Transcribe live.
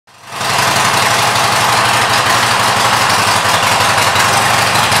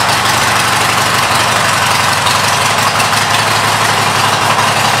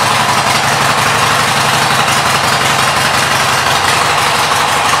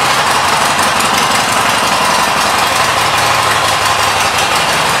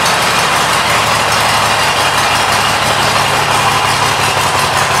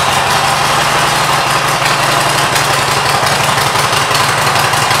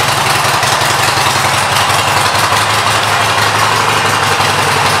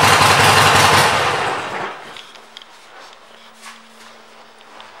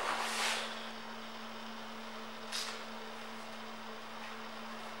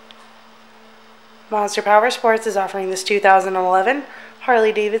Monster Powersports is offering this 2011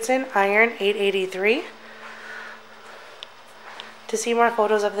 Harley-Davidson Iron 883. To see more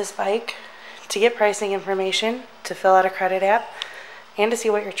photos of this bike, to get pricing information, to fill out a credit app, and to see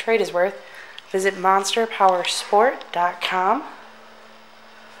what your trade is worth, visit monsterpowersport.com.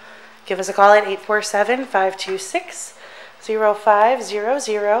 Give us a call at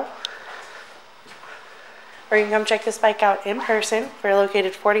 847-526-0500. Or you can come check this bike out in person. We're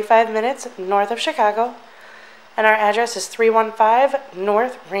located 45 minutes north of Chicago. And our address is 315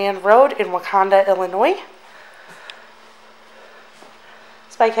 North Rand Road in Wauconda, Illinois.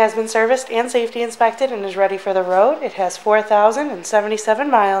 This bike has been serviced and safety inspected and is ready for the road. It has 4,077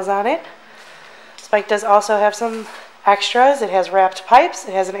 miles on it. This bike does also have some extras. It has wrapped pipes.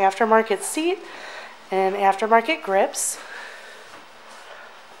 It has an aftermarket seat and aftermarket grips.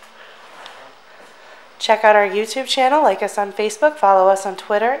 Check out our YouTube channel, like us on Facebook, follow us on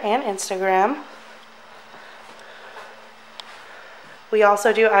Twitter and Instagram. We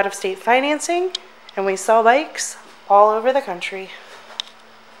also do out-of-state financing, and we sell bikes all over the country.